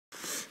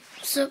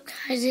What's up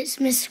guys, it's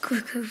Mr.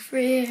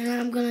 Quicker3 and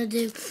I'm going to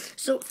do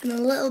something a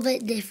little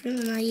bit different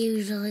than I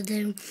usually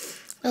do.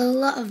 A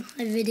lot of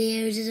my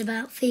videos is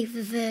about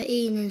FIFA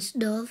 13 and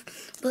stuff,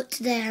 but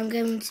today I'm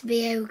going to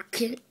be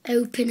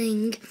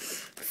opening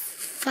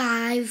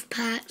 5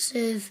 packs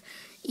of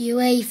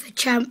UEFA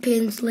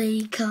Champions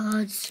League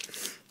cards.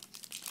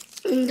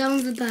 And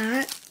on the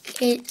back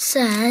it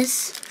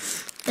says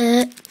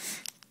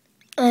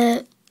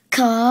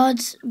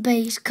cards,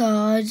 base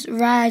cards,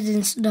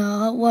 Rising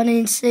Star, 1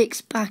 in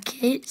 6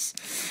 packets.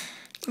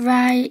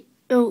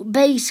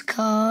 Base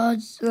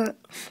cards,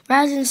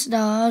 Rising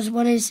Stars,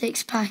 1 in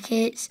 6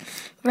 packets.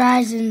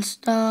 Rising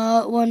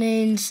Star, 1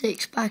 in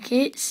 6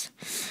 packets.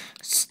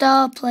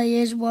 Star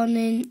Players,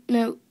 Rising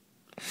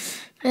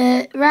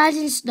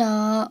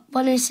Star,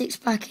 1 in 6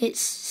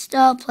 packets.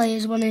 Star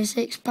Players, 1 in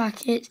 6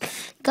 packets.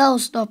 Goal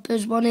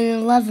Stoppers, 1 in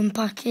 11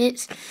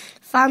 packets.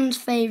 Fans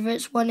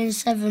Favourites, 1 in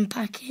 7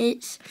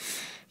 packets.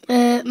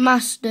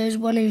 Masters,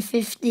 1 in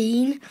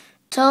 15.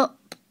 Top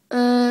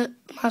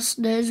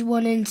Masters,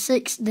 1 in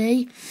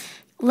 60.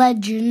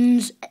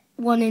 Legends,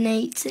 1 in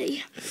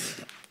 80.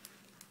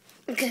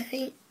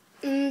 Okay,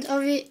 and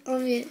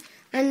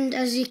and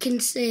as you can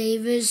see,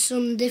 there's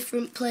some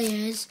different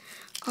players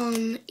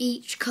on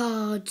each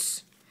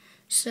cards.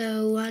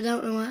 So I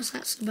don't know what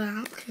that's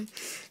about.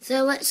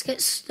 So let's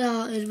get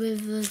started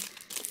with the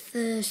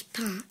first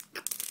pack.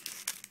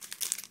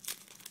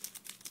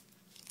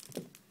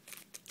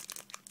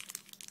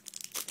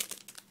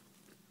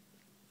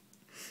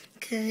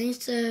 Okay,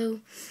 so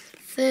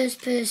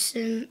first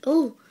person,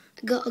 I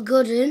got a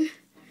good one.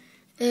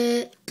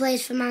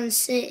 Plays for Man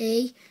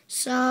City,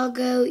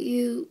 Sargo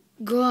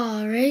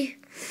Uguari,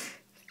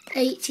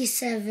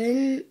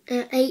 87,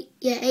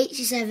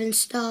 87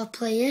 star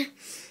player.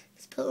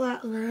 Let's put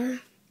that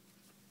there.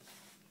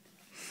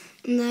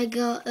 And I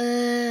got,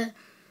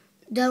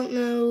 don't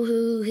know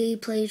who he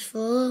plays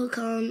for, I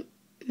don't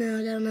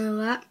know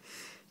that.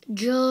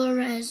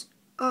 Jores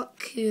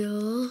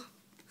Okio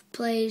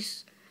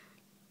plays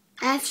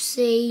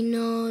FC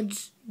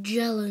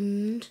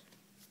Nord-Jylland,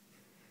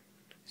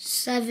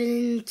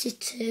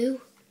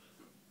 72.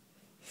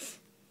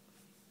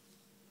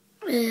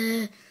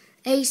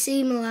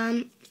 AC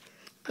Milan,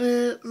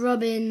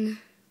 Robinho,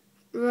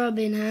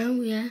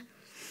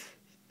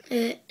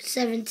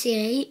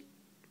 78.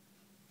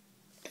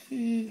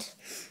 And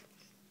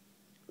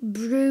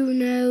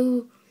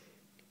Bruno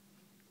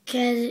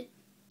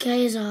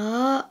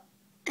Cesar,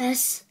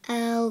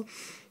 SL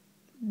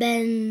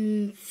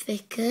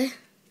Benfica.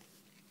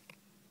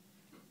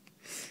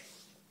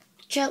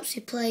 Chelsea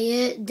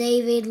player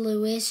David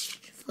Lewis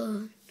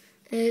for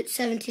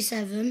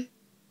 77.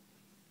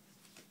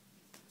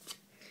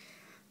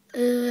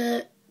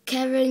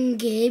 Kevin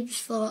Gibbs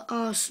for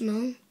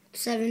Arsenal,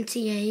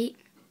 78.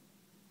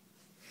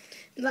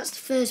 And that's the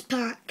first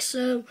pack.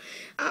 So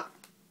I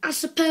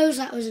suppose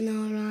that was an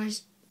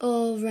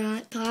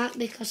alright pack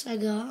because I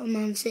got a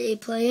Man City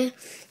player,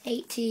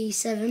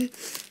 87.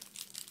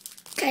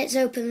 Okay, let's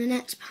open the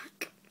next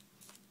pack.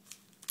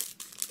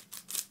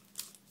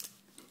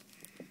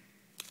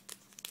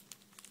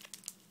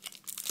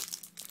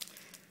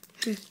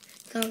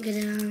 Can't get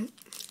it out.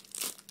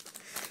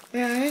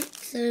 Right,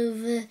 so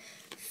the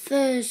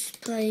first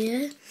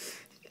player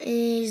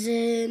is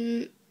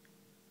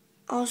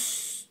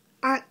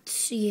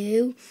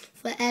Osatsiu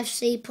for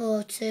FC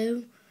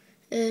Porto,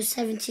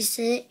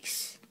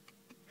 76.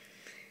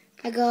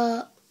 I've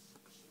got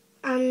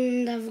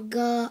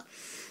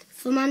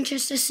for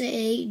Manchester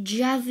City,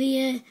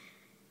 Javier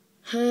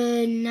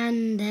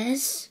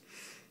Hernandez,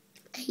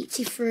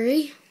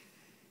 83.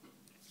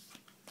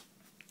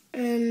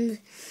 And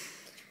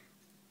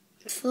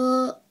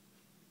for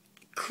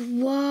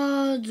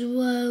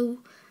Quadro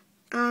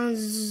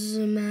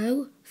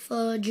Azmo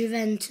for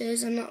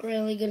Juventus, I'm not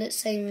really good at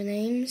saying the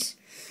names,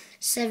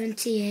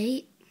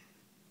 78.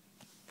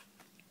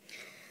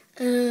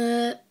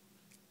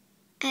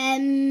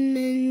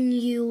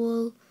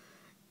 Emmanuel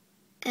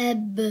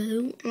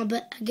Ebu,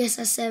 I guess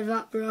I said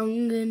that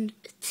wrong, and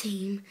a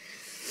team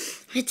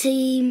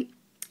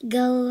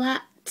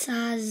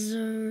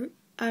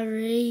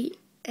Galatasaray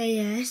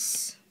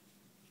AS,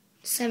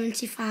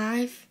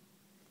 75.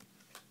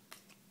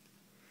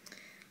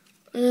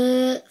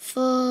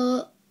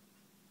 For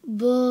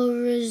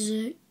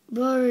Borussia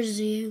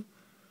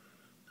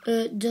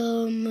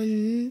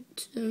Dortmund,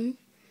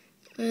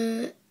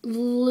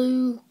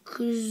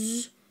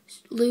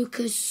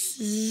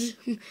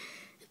 Lucas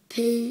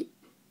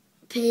Piszczek,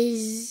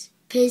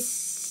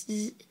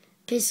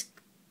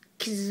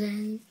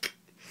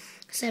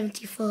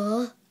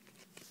 74.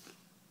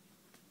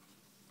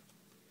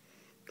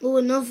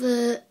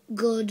 Another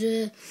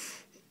good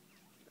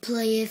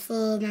player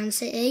for Man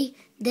City,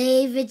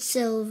 David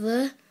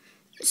Silva,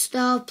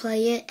 star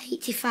player,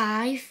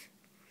 85.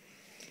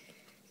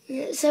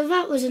 Yeah, so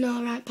that was an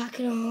alright pack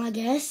and all, I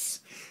guess.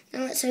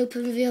 Now let's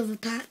open the other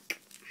pack.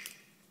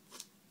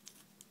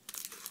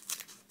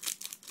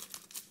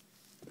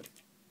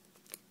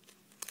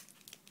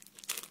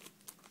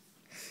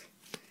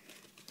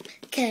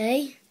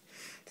 Okay,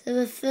 So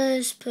the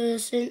first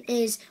person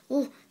is,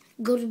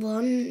 good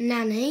one,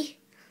 Nanny,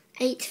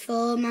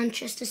 84,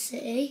 Manchester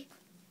City.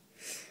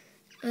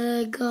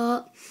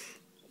 Got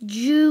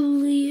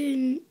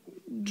Julian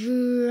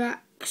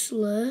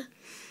Draxler,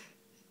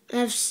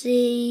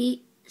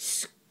 FC,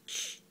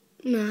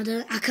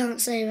 I can't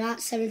say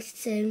that,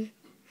 72.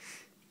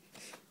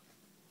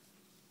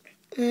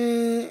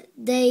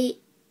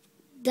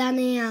 Dani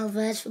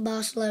Alves for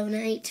Barcelona,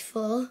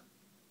 84.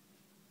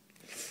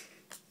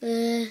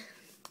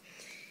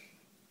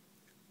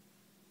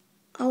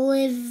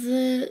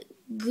 Oliver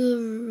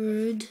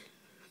Giroud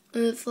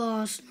for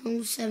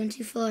Arsenal,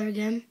 74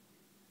 again.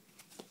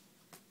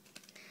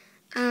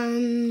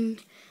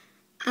 And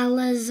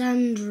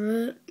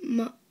Alessandro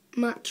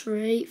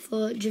Matri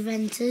for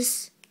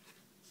Juventus.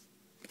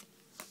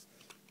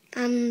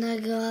 And I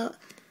got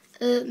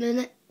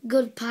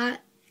good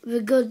pack,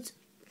 the good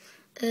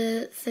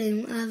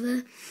thing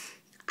ever.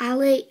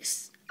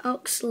 Alex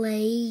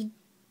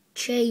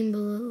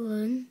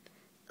Oxlade-Chamberlain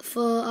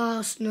for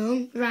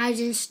Arsenal,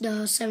 Rising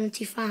Star,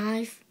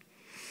 75.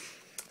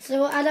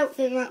 So I don't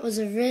think that was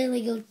a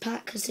really good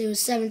pack because he was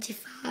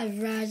 75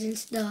 Rising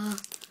Star.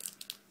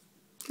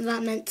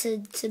 That meant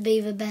to be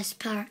the best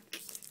pack.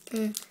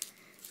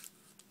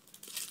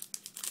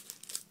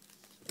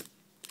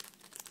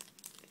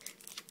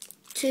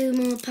 Two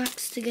more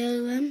packs to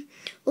go then.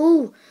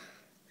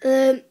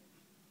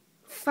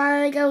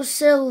 Thiago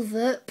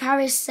Silva,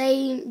 Paris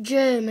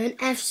Saint-Germain,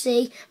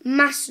 FC,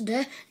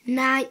 Master,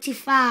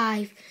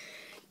 95.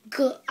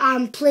 Good.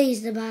 I'm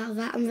pleased about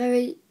that. I'm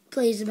very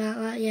pleased about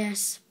that,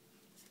 yes.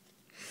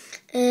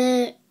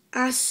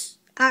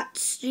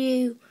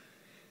 Atsu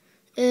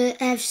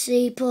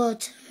FC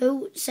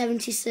Porto,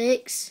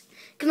 76.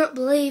 Cannot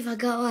believe I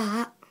got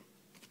that.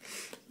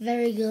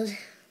 Very good.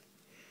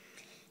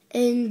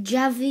 And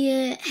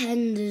Javier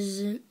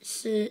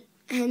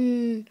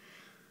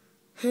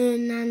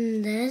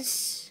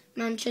Hernandez,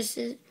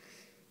 Manchester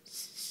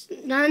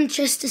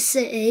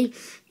City,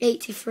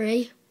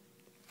 83.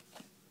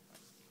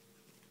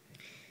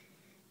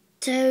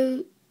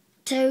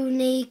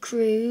 Tony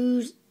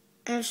Cruz,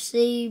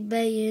 FC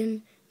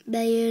Bayern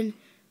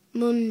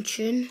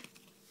Munchen,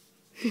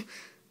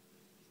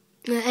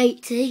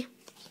 80.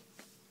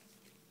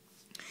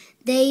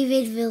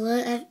 David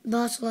Villa,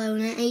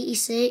 Barcelona,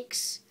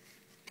 86.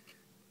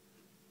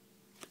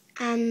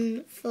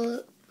 And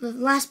for the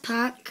last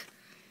pack,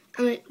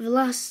 the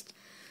last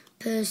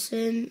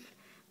person,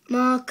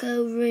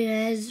 Marco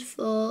Reyes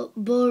for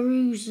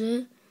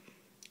Borussia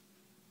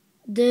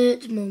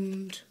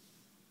Dortmund.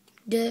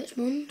 That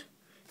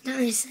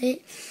is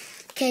it.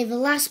 Okay, the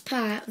last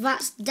pack,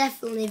 that's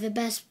definitely the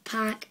best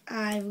pack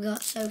I've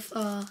got so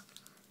far.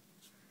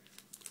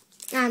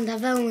 And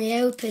I've only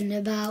opened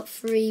about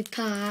 3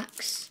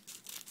 packs.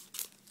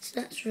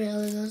 So that's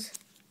really good.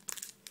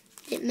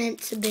 It meant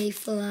to be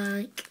for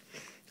like,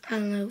 I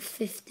don't know,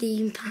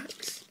 15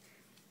 packs.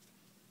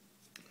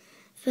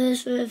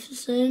 First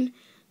person,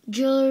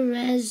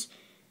 Jurez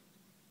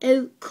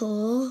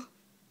Okor,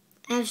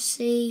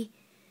 FC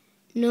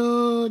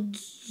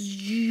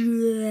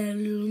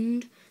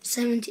Nordjylland,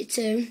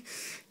 72.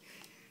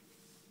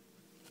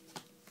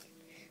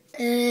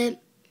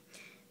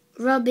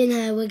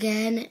 Robinho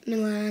again,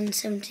 Milan,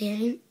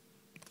 78.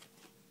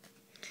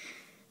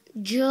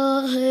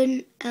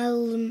 Johan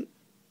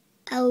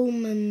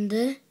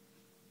Elmander,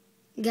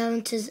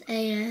 Galantas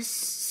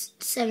AS,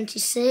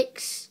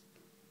 76.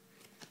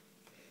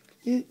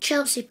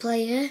 Chelsea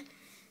player,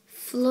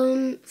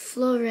 Florent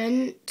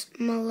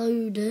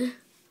Maloda,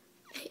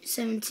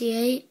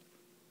 78.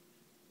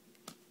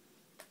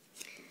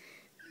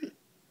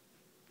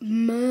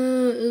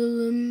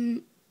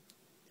 Merlin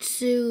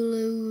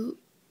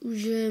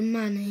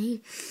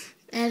Sulujamani,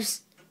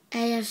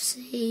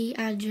 AFC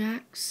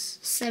Ajax,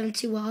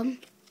 71.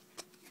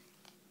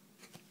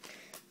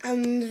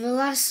 And the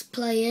last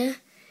player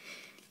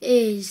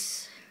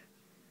is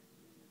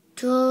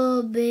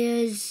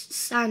Tobias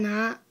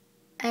Sanat,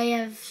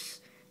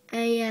 AFS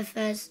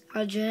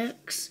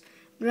Ajax,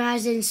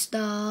 Rising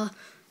Star,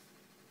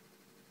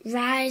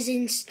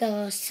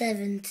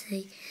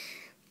 70.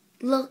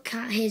 Look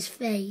at his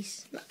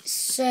face. That's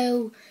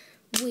so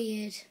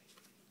weird.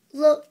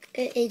 Look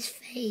at his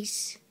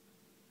face.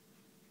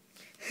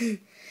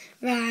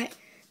 Right,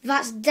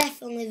 that's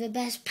definitely the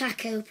best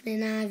pack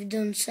opening I've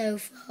done so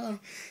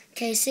far.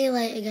 Okay, see you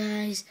later,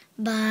 guys.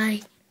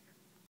 Bye.